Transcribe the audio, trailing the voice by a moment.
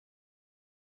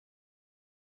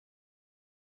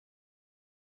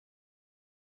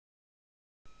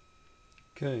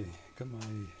Okay, got my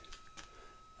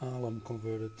alum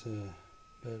converted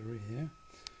battery here,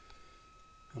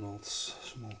 an old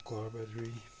small car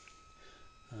battery.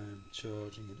 I'm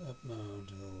charging it up now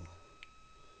until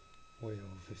way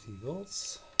over 15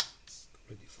 volts. It's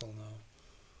completely full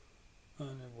now,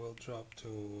 and it will drop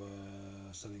to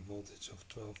standing voltage of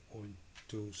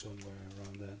 12.2, somewhere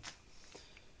around that.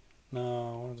 Now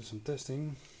I want to do some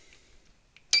testing.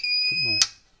 Put my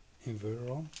inverter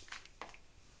on.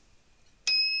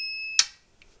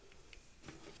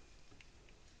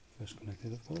 First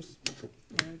connected, of course.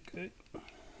 Okay.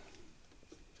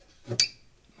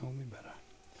 That'll be better.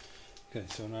 Okay,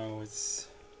 so now it's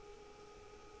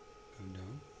going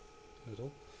down a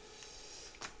little.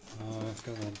 I've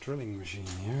got a drilling machine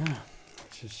here,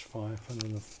 which is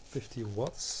 550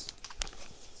 watts.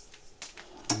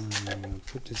 And I'm going to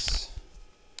put this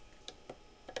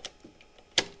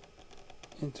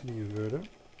into the inverter.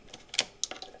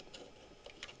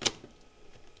 I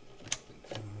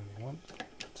don't really want it.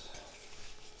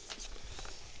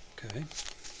 Okay.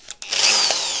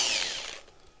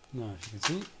 Now, as you can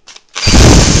see,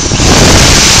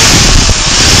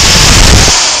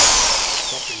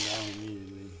 dropping down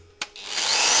immediately.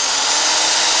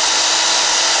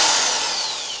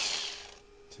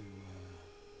 To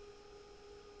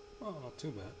well, not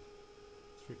too bad.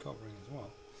 It's recovering as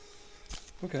well.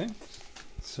 Okay,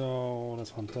 so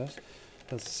that's one test.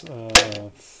 That's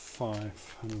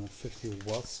 550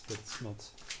 watts, but it's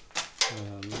not.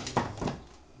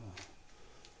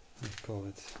 I call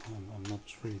it. I'm not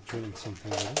really drilling something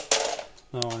with it.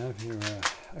 Now I have here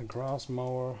a grass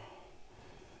mower,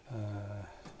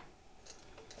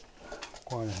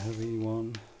 quite a heavy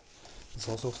one. It's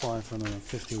also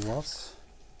 550 watts.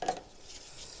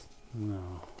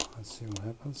 Now let's see what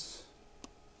happens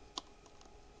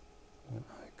when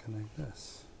I connect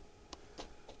this.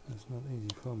 It's not easy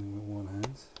filming with one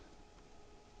hand.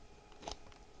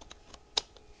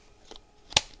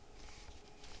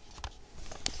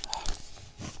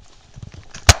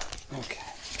 Okay.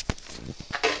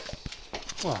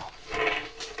 Well,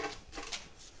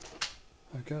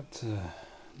 I got the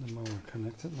mower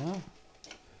connected now,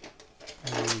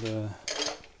 and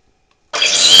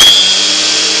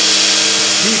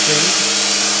beeping,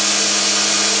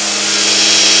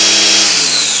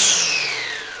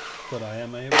 but I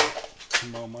am able to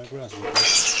mow my grass with it.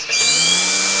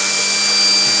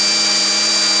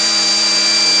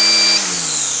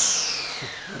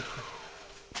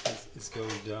 It's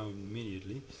going down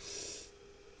immediately,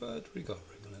 but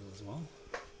recovering a little as well.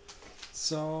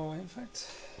 So in fact,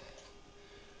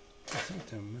 I think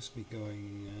there must be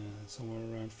going somewhere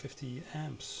around 50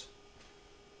 amps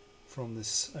from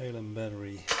this alum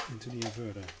battery into the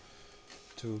inverter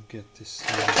to get this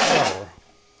power.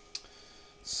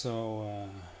 So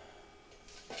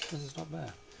this is not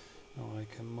bad. Now I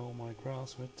can mow my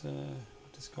grass with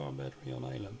this car battery on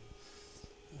alum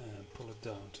and pull it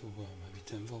down to maybe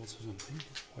 10 volts or something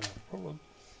without a problem,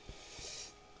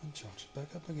 and charge it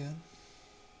back up again,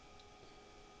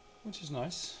 which is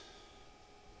nice.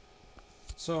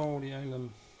 So the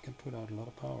alum can put out a lot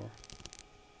of power.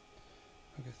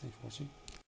 Okay, thanks for watching.